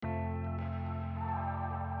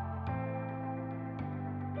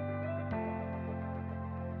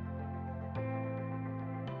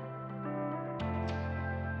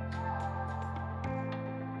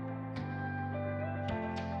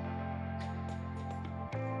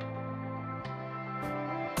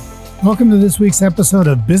Welcome to this week's episode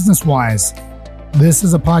of Business Wise. This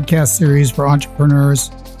is a podcast series for entrepreneurs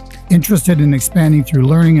interested in expanding through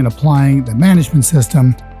learning and applying the management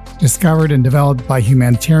system discovered and developed by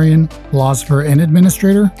humanitarian, philosopher, and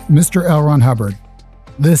administrator, Mr. L. Ron Hubbard.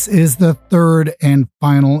 This is the third and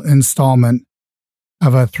final installment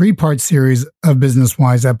of a three-part series of Business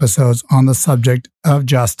Wise episodes on the subject of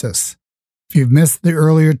justice. If you've missed the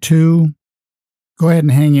earlier two, go ahead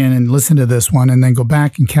and hang in and listen to this one and then go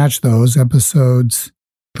back and catch those episodes.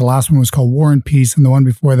 The last one was called War and Peace, and the one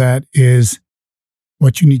before that is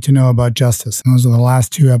What You Need to Know About Justice. And those are the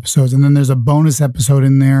last two episodes. And then there's a bonus episode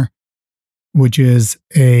in there, which is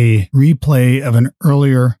a replay of an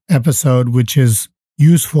earlier episode, which is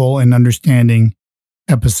useful in understanding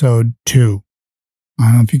episode 2. I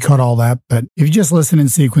don't know if you caught all that, but if you just listen in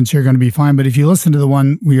sequence, you're going to be fine. But if you listen to the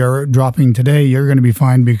one we are dropping today, you're going to be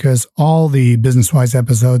fine because all the Business-Wise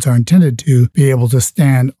episodes are intended to be able to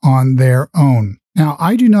stand on their own. Now,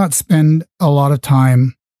 I do not spend a lot of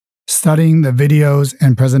time studying the videos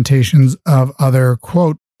and presentations of other,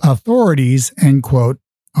 quote, authorities, end quote,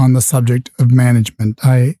 on the subject of management.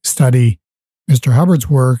 I study Mr. Hubbard's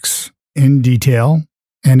works in detail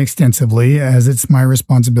and extensively, as it's my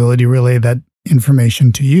responsibility to relay that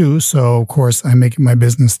information to you. So, of course, I make it my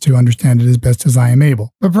business to understand it as best as I am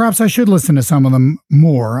able. But perhaps I should listen to some of them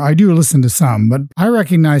more. I do listen to some, but I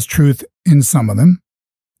recognize truth in some of them.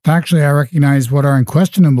 Actually, I recognize what are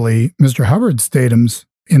unquestionably Mr. Hubbard's datums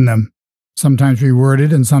in them, sometimes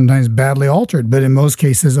reworded and sometimes badly altered, but in most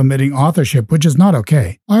cases omitting authorship, which is not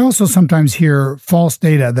okay. I also sometimes hear false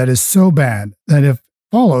data that is so bad that if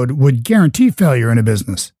followed would guarantee failure in a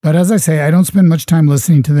business. But as I say, I don't spend much time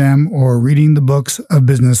listening to them or reading the books of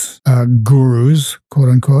business gurus, quote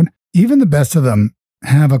unquote. Even the best of them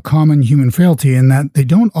have a common human frailty in that they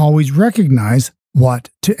don't always recognize what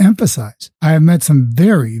to emphasize. I have met some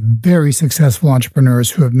very, very successful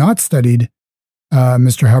entrepreneurs who have not studied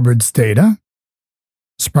Mr. Hubbard's data.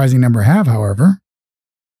 Surprising number have, however.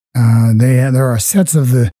 There are sets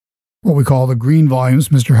of what we call the green volumes,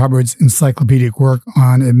 Mr. Hubbard's encyclopedic work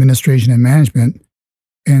on administration and management.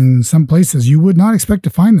 In some places, you would not expect to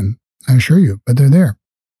find them, I assure you, but they're there.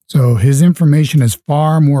 So his information is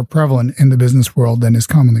far more prevalent in the business world than is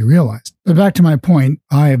commonly realized. But back to my point,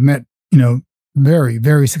 I have met, very,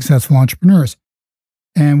 very successful entrepreneurs.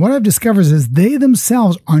 And what I've discovered is they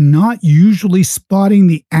themselves are not usually spotting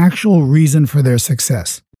the actual reason for their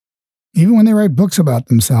success. Even when they write books about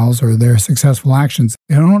themselves or their successful actions,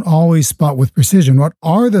 they don't always spot with precision what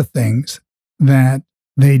are the things that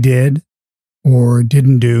they did or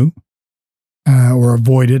didn't do or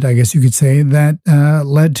avoided, I guess you could say, that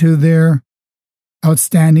led to their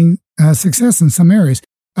outstanding success in some areas.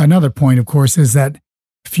 Another point, of course, is that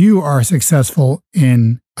few are successful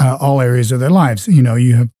in all areas of their lives.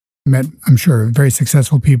 You have met, I'm sure, very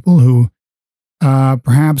successful people who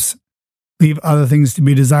perhaps leave other things to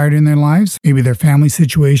be desired in their lives. Maybe their family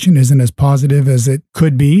situation isn't as positive as it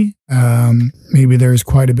could be. Maybe there's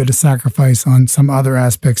quite a bit of sacrifice on some other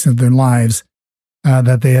aspects of their lives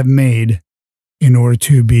that they have made in order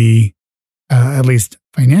to be at least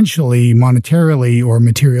financially, monetarily, or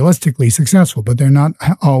materialistically successful. But they're not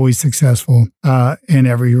always successful in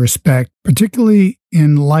every respect, particularly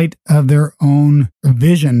in light of their own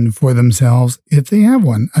vision for themselves, if they have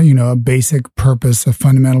one, a basic purpose, a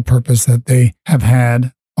fundamental purpose that they have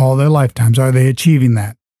had all their lifetimes. Are they achieving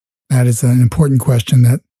that? That is an important question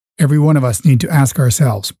that every one of us need to ask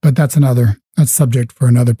ourselves. But that's subject for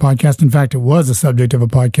another podcast. In fact, it was a subject of a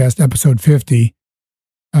podcast, episode 50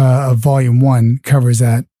 of volume 1 covers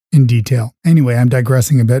that in detail. Anyway, I'm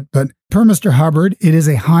digressing a bit, but per Mr. Hubbard, it is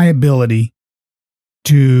a high ability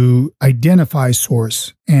to identify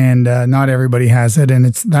source, and not everybody has it. And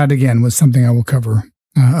that, again, was something I will cover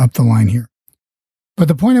up the line here. But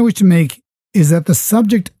the point I wish to make is that the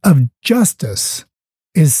subject of justice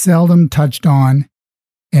is seldom touched on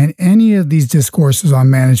in any of these discourses on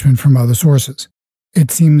management from other sources. It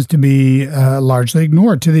seems to be largely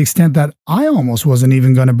ignored to the extent that I almost wasn't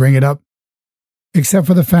even going to bring it up, except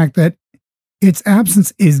for the fact that its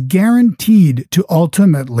absence is guaranteed to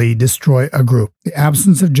ultimately destroy a group. The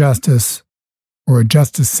absence of justice or a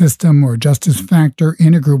justice system or a justice factor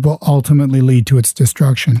in a group will ultimately lead to its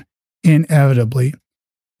destruction, inevitably.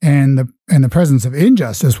 And the presence of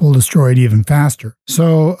injustice will destroy it even faster.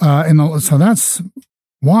 So that's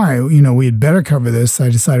why, we had better cover this.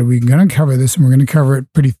 I decided we're going to cover this, and we're going to cover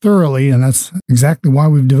it pretty thoroughly, and that's exactly why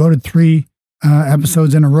we've devoted 3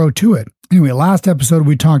 episodes in a row to it. Anyway, last episode,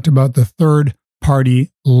 we talked about the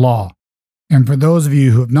third-party law. And for those of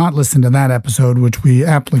you who have not listened to that episode, which we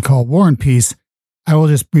aptly call War and Peace, I will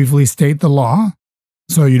just briefly state the law.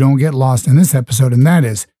 so you don't get lost in this episode, and that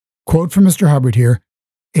is, quote from Mr. Hubbard here,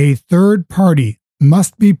 "A third party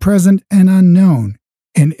must be present and unknown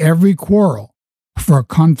in every quarrel for a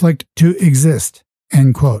conflict to exist,"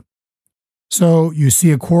 end quote. So you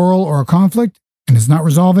see a quarrel or a conflict and it's not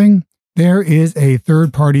resolving, there is a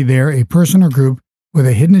third party there, a person or group with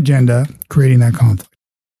a hidden agenda creating that conflict.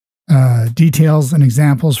 Details and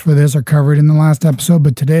examples for this are covered in the last episode,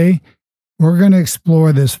 but today we're going to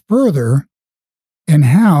explore this further and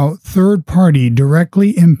how third party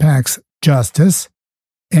directly impacts justice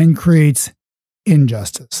and creates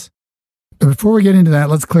injustice. But before we get into that,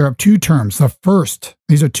 let's clear up two terms. The first,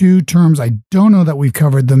 these are two terms, I don't know that we've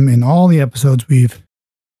covered them in all the episodes we've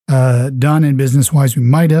done in Business Wise. We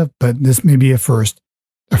might have, but this may be a first.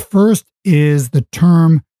 The first is the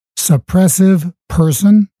term suppressive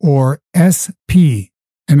person, or SP.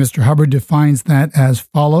 And Mr. Hubbard defines that as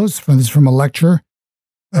follows. This is from a lecture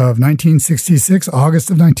of 1966,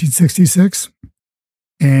 August of 1966.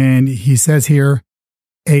 And he says here,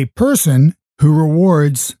 "A person who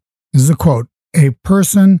rewards," this is a quote, "a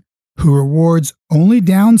person who rewards only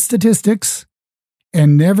down statistics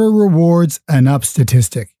and never rewards an up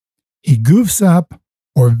statistic. He goofs up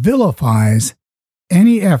or vilifies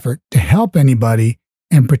any effort to help anybody,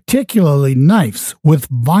 and particularly knifes with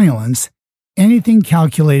violence anything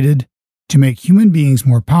calculated to make human beings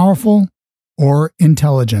more powerful or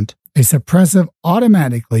intelligent. A suppressive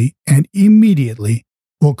automatically and immediately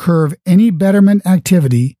will curve any betterment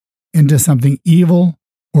activity into something evil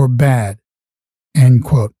or bad," end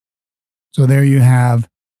quote. So there you have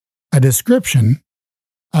a description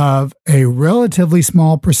of a relatively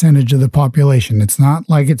small percentage of the population. It's not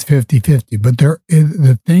like it's 50-50, but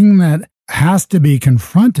the thing that has to be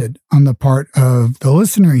confronted on the part of the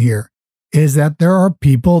listener here is that there are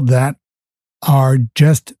people that are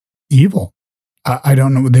just evil. I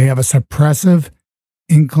don't know, they have a suppressive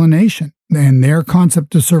inclination, and their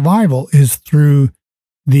concept of survival is through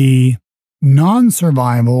the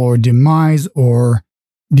non-survival or demise or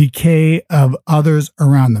decay of others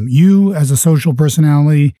around them. You, as a social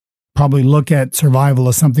personality, probably look at survival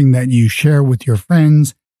as something that you share with your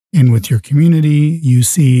friends and with your community. You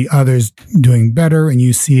see others doing better, and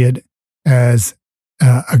you see it as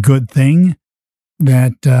a good thing,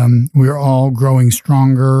 that we're all growing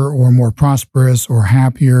stronger or more prosperous or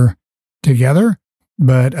happier together.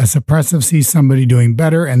 But a suppressive sees somebody doing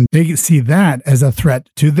better, and they see that as a threat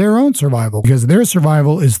to their own survival, because their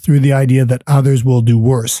survival is through the idea that others will do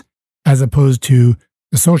worse, as opposed to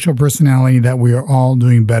the social personality that we are all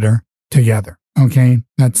doing better together. Okay,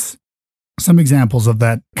 that's some examples of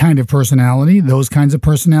that kind of personality. Those kinds of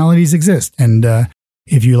personalities exist. And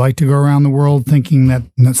if you like to go around the world thinking that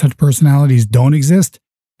such personalities don't exist,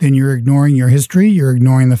 then you're ignoring your history. You're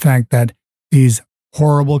ignoring the fact that these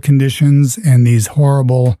horrible conditions and these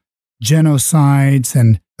horrible genocides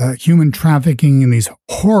and human trafficking and these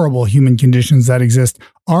horrible human conditions that exist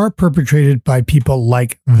are perpetrated by people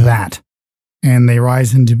like that. And they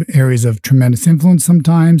rise into areas of tremendous influence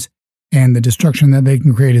sometimes, and the destruction that they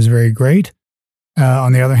can create is very great.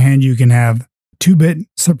 On the other hand, you can have 2-bit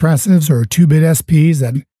suppressives or 2-bit SPs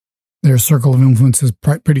that their circle of influence is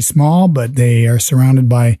pretty small, but they are surrounded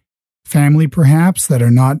by family perhaps that are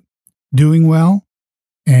not doing well,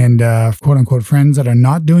 and quote-unquote friends that are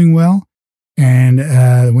not doing well. And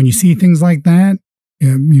when you see things like that,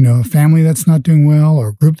 a family that's not doing well or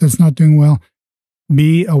a group that's not doing well,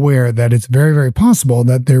 be aware that it's very, very possible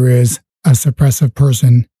that there is a suppressive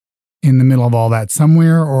person in the middle of all that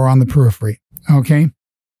somewhere or on the periphery. Okay?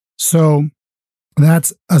 So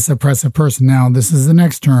that's a suppressive person. Now, this is the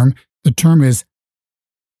next term. The term is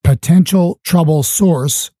potential trouble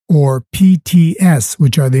source, or PTS,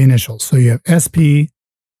 which are the initials. So you have SP,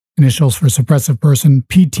 initials for suppressive person,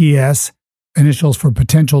 PTS, initials for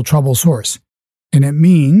potential trouble source. And it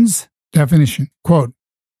means, definition, quote,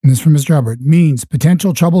 and this is from Mr. Hubbard, means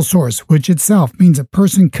potential trouble source, which itself means a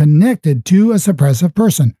person connected to a suppressive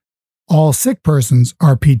person. All sick persons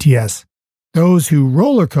are PTS. Those who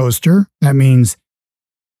roller coaster, that means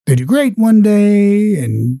they do great one day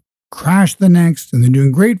and crash the next, and they're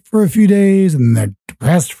doing great for a few days, and then they're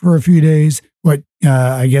depressed for a few days. What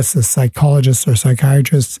I guess the psychologists or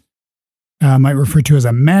psychiatrists might refer to as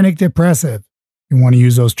a manic depressive. You want to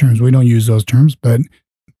use those terms. We don't use those terms, but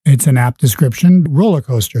it's an apt description. Roller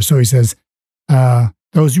coaster. So he says,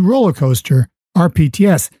 those who roller coaster are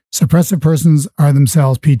PTS. Suppressive persons are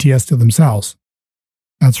themselves PTS to themselves.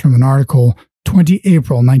 That's from an article, 20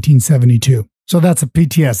 April 1972. So that's a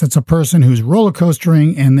PTS. That's a person who's roller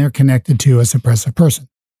coastering and they're connected to a suppressive person.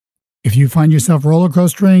 If you find yourself roller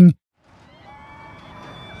coastering,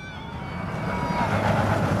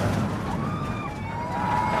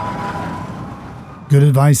 good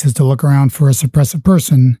advice is to look around for a suppressive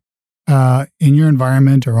person in your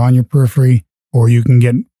environment or on your periphery, or you can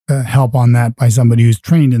get help on that by somebody who's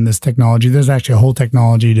trained in this technology. There's actually a whole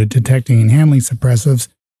technology to detecting and handling suppressives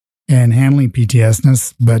and handling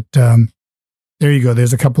PTSdness. But there you go.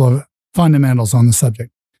 There's a couple of fundamentals on the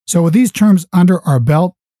subject. So with these terms under our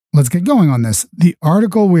belt, let's get going on this. The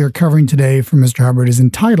article we are covering today from Mr. Hubbard is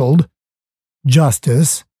entitled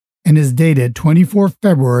Justice and is dated 24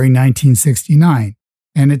 February 1969.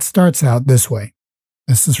 And it starts out this way.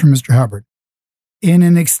 This is from Mr. Hubbard. In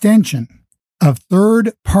an extension of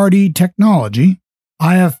third-party technology,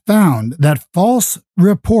 I have found that false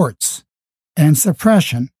reports and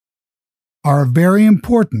suppression are very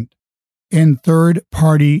important in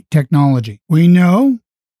third-party technology. We know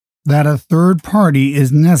that a third party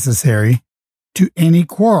is necessary to any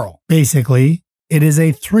quarrel. Basically, it is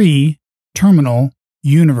a three-terminal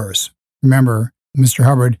universe. Remember, Mr.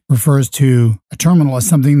 Hubbard refers to a terminal as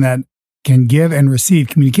something that can give and receive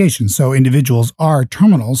communication. So individuals are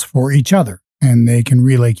terminals for each other, and they can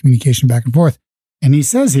relay communication back and forth. And he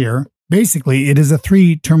says here, basically, it is a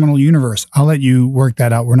three-terminal universe. I'll let you work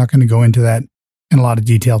that out. We're not going to go into that in a lot of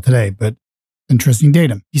detail today, but interesting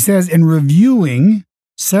datum. He says, in reviewing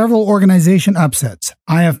several organization upsets,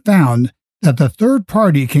 I have found that the third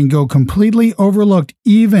party can go completely overlooked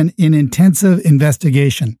even in intensive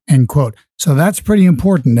investigation, end quote. So that's pretty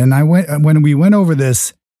important. And when we went over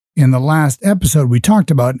this in the last episode, we talked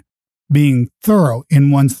about being thorough in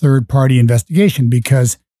one's third party investigation,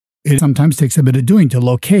 because it sometimes takes a bit of doing to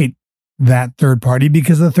locate that third party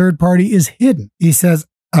because the third party is hidden. He says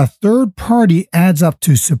a third party adds up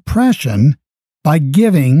to suppression by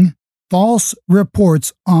giving false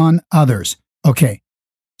reports on others. Okay,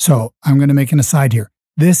 so I'm going to make an aside here.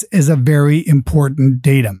 This is a very important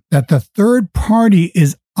datum, that the third party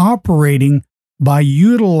is operating by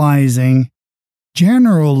utilizing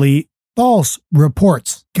generally false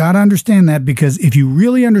reports. Got to understand that, because if you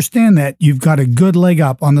really understand that, you've got a good leg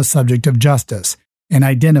up on the subject of justice and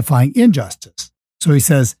identifying injustice. So he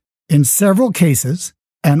says, in several cases,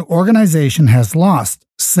 an organization has lost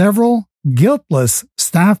several guiltless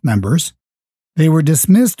staff members. They were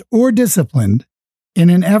dismissed or disciplined in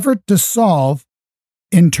an effort to solve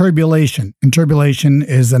interbulation. Interbulation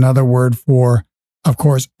is another word for, of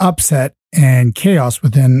course, upset and chaos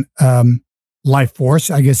within life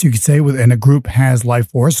force, I guess you could say, and a group has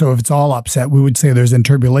life force. So if it's all upset, we would say there's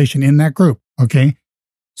interbulation in that group. Okay.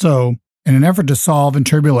 So in an effort to solve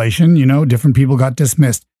interbulation, different people got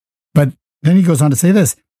dismissed. But then he goes on to say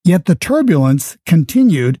this, yet the turbulence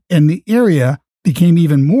continued and the area became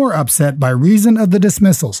even more upset by reason of the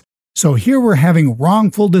dismissals. So here we're having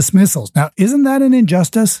wrongful dismissals. Now, isn't that an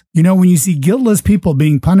injustice? When you see guiltless people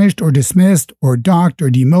being punished or dismissed or docked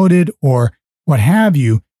or demoted or what have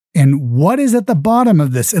you, and what is at the bottom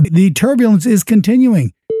of this? The turbulence is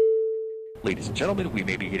continuing. Ladies and gentlemen, we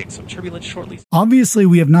may be hitting some turbulence shortly. Obviously,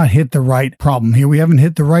 we have not hit the right problem here. We haven't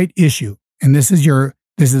hit the right issue. And this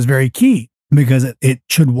is very key, because it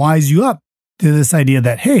should wise you up to this idea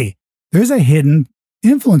that, hey, there's a hidden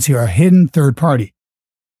influence here, a hidden third party.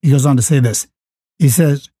 He goes on to say this. He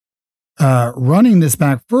says, running this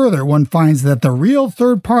back further, one finds that the real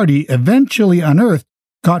third party eventually unearthed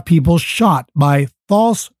got people shot by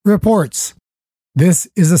false reports. This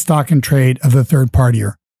is a stock and trade of the third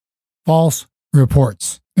partier. False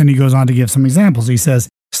reports. And he goes on to give some examples. He says,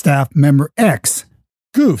 staff member X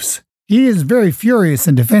goofs. He is very furious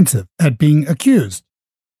and defensive at being accused.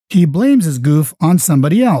 He blames his goof on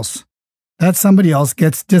somebody else. That somebody else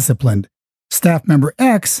gets disciplined. Staff member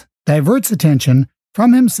X diverts attention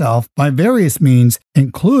from himself by various means,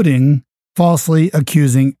 including falsely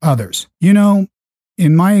accusing others.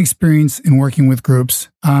 In my experience in working with groups,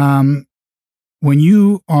 when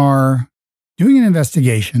you are doing an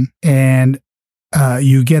investigation and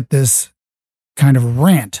you get this kind of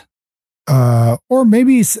rant, or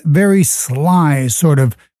maybe very sly sort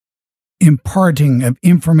of imparting of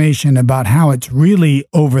information about how it's really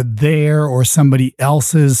over there or somebody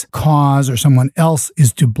else's cause or someone else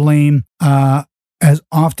is to blame, as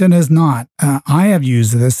often as not, I have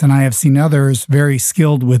used this, and I have seen others very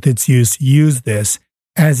skilled with its use this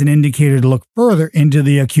as an indicator to look further into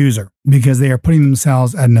the accuser, because they are putting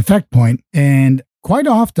themselves at an effect point. And quite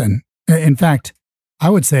often, in fact, I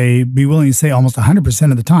would say, be willing to say almost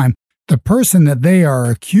 100% of the time, the person that they are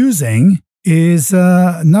accusing is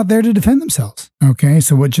not there to defend themselves. Okay,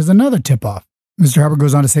 so which is another tip-off. Mr. Hubbard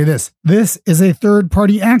goes on to say this. This is a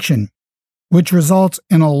third-party action, which results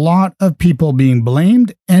in a lot of people being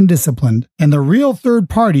blamed and disciplined, and the real third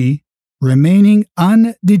party remaining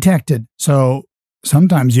undetected. So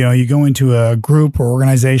sometimes, you go into a group or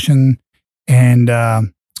organization And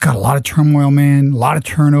it's got a lot of turmoil, man, a lot of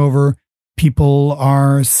turnover. People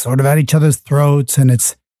are sort of at each other's throats, and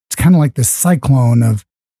it's kind of like this cyclone of,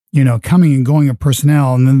 coming and going of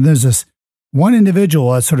personnel. And then there's this one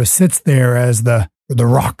individual that sort of sits there as the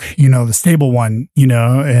rock, the stable one,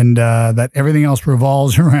 and that everything else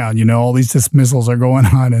revolves around. All these dismissals are going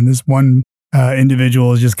on, and this one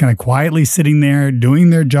individual is just kind of quietly sitting there doing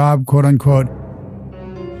their job, quote unquote.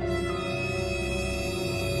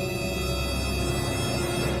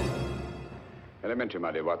 Elementary,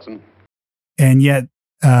 my dear Watson. And yet,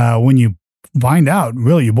 when you find out,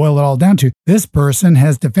 really, you boil it all down to, this person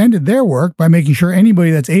has defended their work by making sure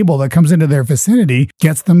anybody that's able that comes into their vicinity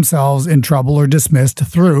gets themselves in trouble or dismissed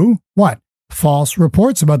through what? False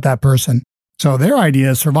reports about that person. So their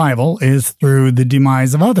idea of survival is through the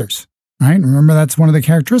demise of others, right? Remember, that's one of the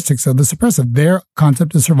characteristics of the suppressive. Their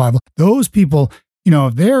concept of survival. Those people,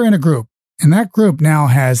 if they're in a group and that group now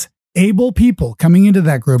has able people coming into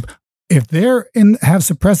that group, if have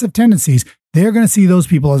suppressive tendencies, they're going to see those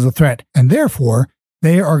people as a threat. And therefore,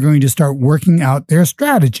 they are going to start working out their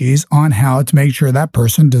strategies on how to make sure that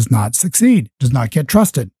person does not succeed, does not get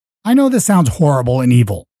trusted. I know this sounds horrible and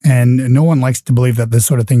evil, and no one likes to believe that this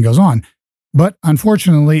sort of thing goes on. But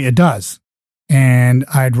unfortunately, it does. And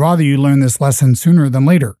I'd rather you learn this lesson sooner than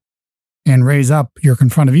later and raise up your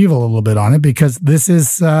confront of evil a little bit on it, because this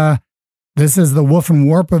is the woof and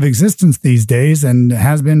warp of existence these days and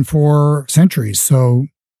has been for centuries. So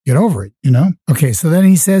get over it, Okay, so then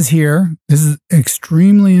he says here, this is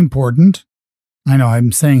extremely important. I know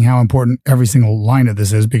I'm saying how important every single line of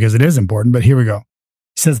this is because it is important, but here we go.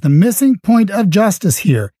 He says the missing point of justice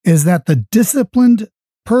here is that the disciplined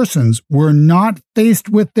persons were not faced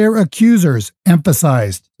with their accusers,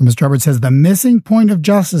 emphasized. Mr. Hubbard says the missing point of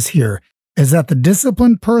justice here is that the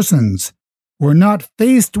disciplined persons were not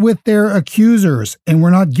faced with their accusers and were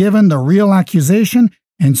not given the real accusation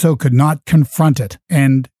and so could not confront it.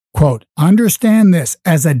 And, quote, understand this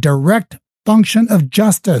as a direct function of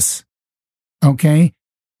justice. Okay?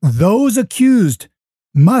 Those accused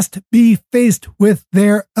must be faced with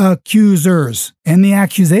their accusers and the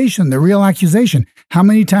accusation, the real accusation. How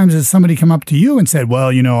many times has somebody come up to you and said, well,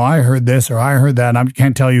 I heard this or I heard that, and I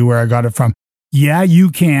can't tell you where I got it from. Yeah,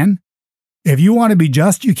 you can. If you want to be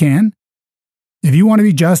just, you can. If you want to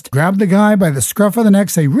be just, grab the guy by the scruff of the neck,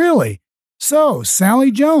 say, really? So, Sally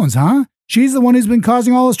Jones, huh? She's the one who's been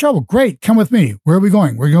causing all this trouble. Great, come with me. Where are we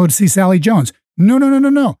going? We're going to see Sally Jones.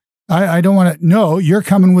 No. I don't want to. No, you're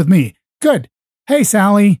coming with me. Good. Hey,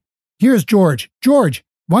 Sally, here's George. George,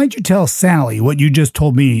 why don't you tell Sally what you just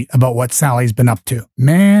told me about what Sally's been up to?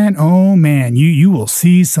 Man, oh man, you will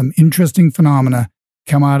see some interesting phenomena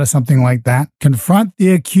come out of something like that. Confront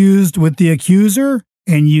the accused with the accuser,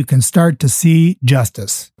 and you can start to see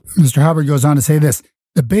justice. Mr. Hubbard goes on to say this.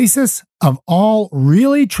 The basis of all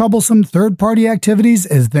really troublesome third-party activities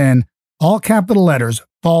is then, all capital letters,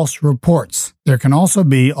 false reports. There can also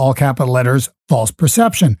be, all capital letters, false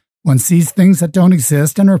perception. One sees things that don't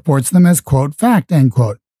exist and reports them as, quote, fact, end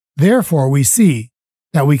quote. Therefore, we see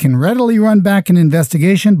that we can readily run back an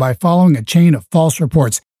investigation by following a chain of false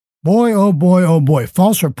reports. Boy, oh boy, oh boy,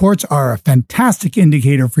 false reports are a fantastic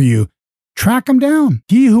indicator for you. Track them down.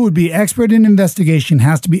 He who would be expert in investigation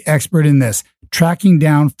has to be expert in this, tracking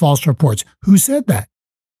down false reports. Who said that?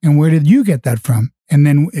 And where did you get that from? And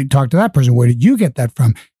then talk to that person. Where did you get that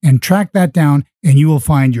from? And track that down, and you will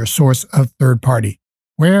find your source of third party.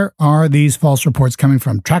 Where are these false reports coming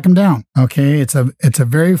from? Track them down. Okay, it's a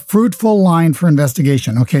very fruitful line for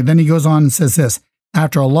investigation. Okay, then he goes on and says this.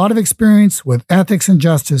 After a lot of experience with ethics and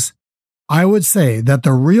justice, I would say that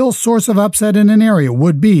the real source of upset in an area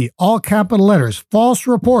would be, all capital letters, false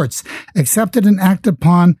reports accepted and acted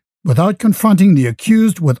upon without confronting the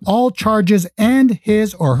accused with all charges and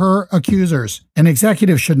his or her accusers. An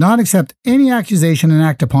executive should not accept any accusation and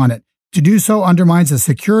act upon it. To do so undermines the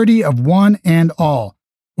security of one and all.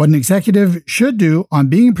 What an executive should do on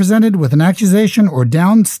being presented with an accusation or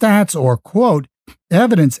down stats or, quote,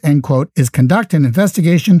 evidence, end quote, is conduct an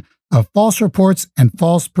investigation of false reports and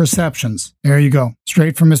false perceptions. There you go.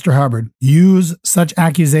 Straight from Mr. Hubbard. Use such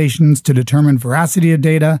accusations to determine veracity of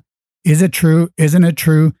data. Is it true? Isn't it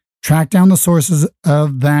true? Track down the sources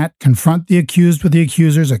of that. Confront the accused with the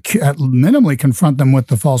accusers. Minimally confront them with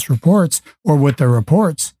the false reports or with the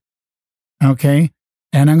reports. Okay?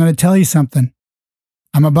 And I'm going to tell you something.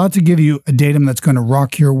 I'm about to give you a datum that's going to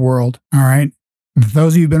rock your world. All right? For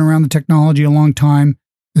those of you who've been around the technology a long time,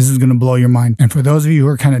 this is going to blow your mind. And for those of you who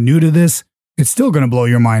are kind of new to this, it's still going to blow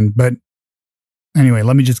your mind. But anyway,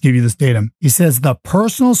 let me just give you this datum. He says the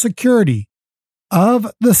personal security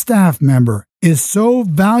of the staff member is so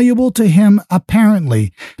valuable to him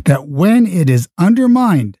apparently that when it is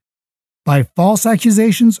undermined by false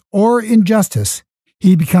accusations or injustice,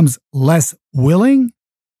 he becomes less willing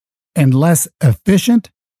and less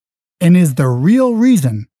efficient and is the real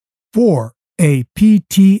reason for a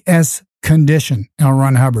PTS condition. L.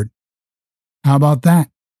 Ron Hubbard. How about that?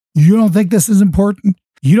 You don't think this is important?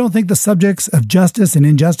 You don't think the subjects of justice and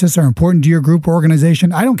injustice are important to your group or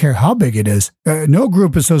organization? I don't care how big it is. No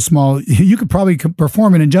group is so small. You could probably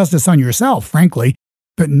perform an injustice on yourself, frankly,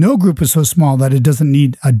 but no group is so small that it doesn't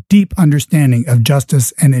need a deep understanding of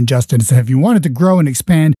justice and injustice. And if you want it to grow and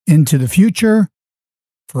expand into the future,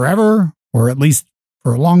 forever, or at least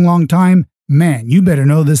for a long, long time, man, you better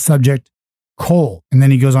know this subject cold. And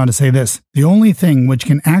then he goes on to say this: the only thing which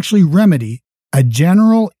can actually remedy a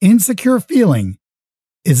general insecure feeling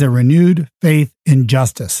is a renewed faith in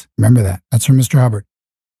justice. Remember that. That's from Mr. Hubbard.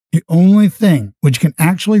 The only thing which can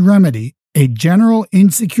actually remedy a general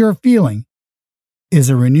insecure feeling is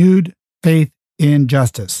a renewed faith in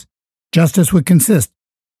justice. Justice would consist,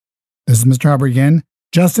 this is Mr. Hubbard again,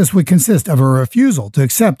 justice would consist of a refusal to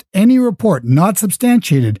accept any report not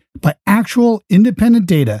substantiated by actual independent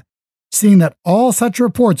data, seeing that all such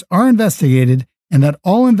reports are investigated and that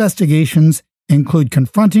all investigations include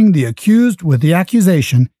confronting the accused with the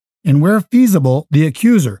accusation and, where feasible, the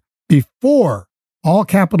accuser, before, all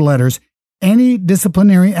capital letters, any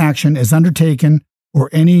disciplinary action is undertaken or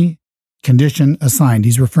any condition assigned.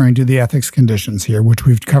 He's referring to the ethics conditions here, which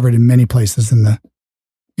we've covered in many places in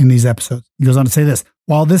these episodes. He goes on to say this: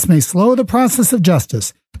 while this may slow the process of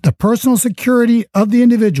justice, the personal security of the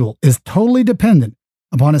individual is totally dependent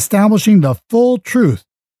upon establishing the full truth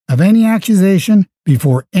of any accusation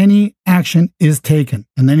before any action is taken.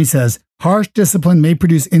 And then he says, harsh discipline may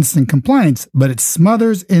produce instant compliance, but it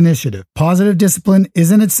smothers initiative. Positive discipline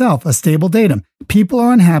is in itself a stable datum. People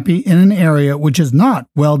are unhappy in an area which is not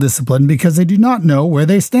well disciplined because they do not know where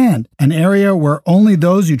they stand. An area where only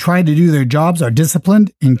those who try to do their jobs are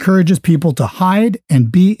disciplined encourages people to hide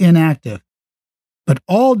and be inactive. But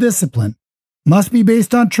all discipline must be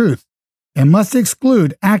based on truth and must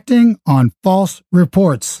exclude acting on false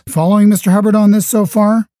reports. Following Mr. Hubbard on this so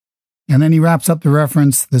far? And then he wraps up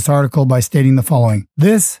this article by stating the following: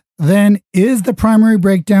 this, then, is the primary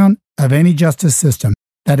breakdown of any justice system,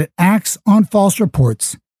 that it acts on false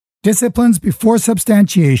reports, disciplines before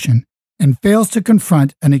substantiation, and fails to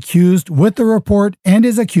confront an accused with the report and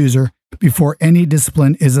his accuser before any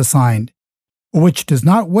discipline is assigned, which does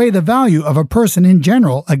not weigh the value of a person in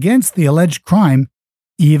general against the alleged crime,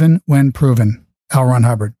 even when proven. L. Ron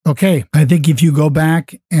Hubbard. Okay, I think if you go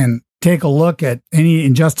back and take a look at any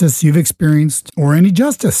injustice you've experienced or any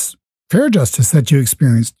justice, fair justice that you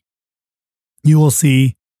experienced, you will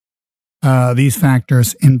see these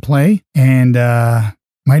factors in play and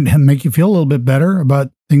might make you feel a little bit better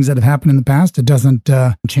about things that have happened in the past. It doesn't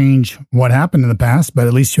change what happened in the past, but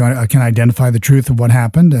at least you can identify the truth of what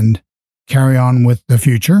happened and carry on with the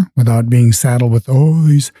future without being saddled with,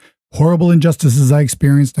 these horrible injustices I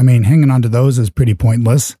experienced. I mean, hanging on to those is pretty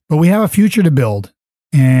pointless. But we have a future to build,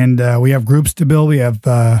 and we have groups to build. We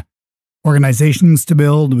have organizations to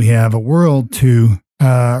build. We have a world to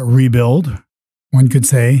rebuild, one could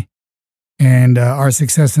say. And our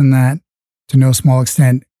success in that, to no small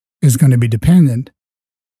extent, is going to be dependent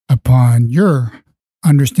upon your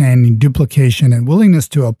understanding, duplication, and willingness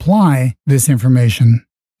to apply this information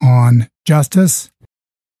on justice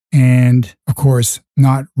and, of course,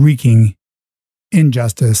 not wreaking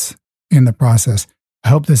injustice in the process. I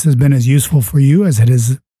hope this has been as useful for you as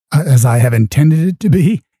I have intended it to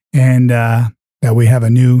be, and that we have a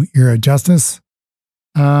new era of justice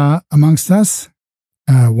amongst us.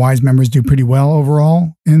 Wise members do pretty well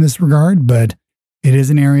overall in this regard, but it is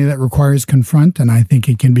an area that requires confront, and I think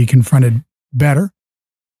it can be confronted better,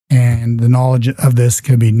 and the knowledge of this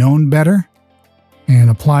can be known better and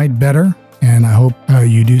applied better. And I hope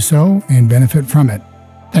you do so and benefit from it.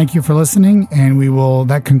 Thank you for listening, and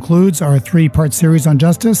that concludes our 3-part series on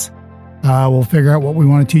justice. We'll figure out what we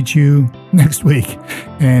want to teach you next week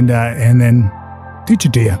and then teach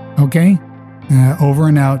it to you. Okay? Over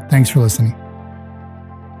and out. Thanks for listening.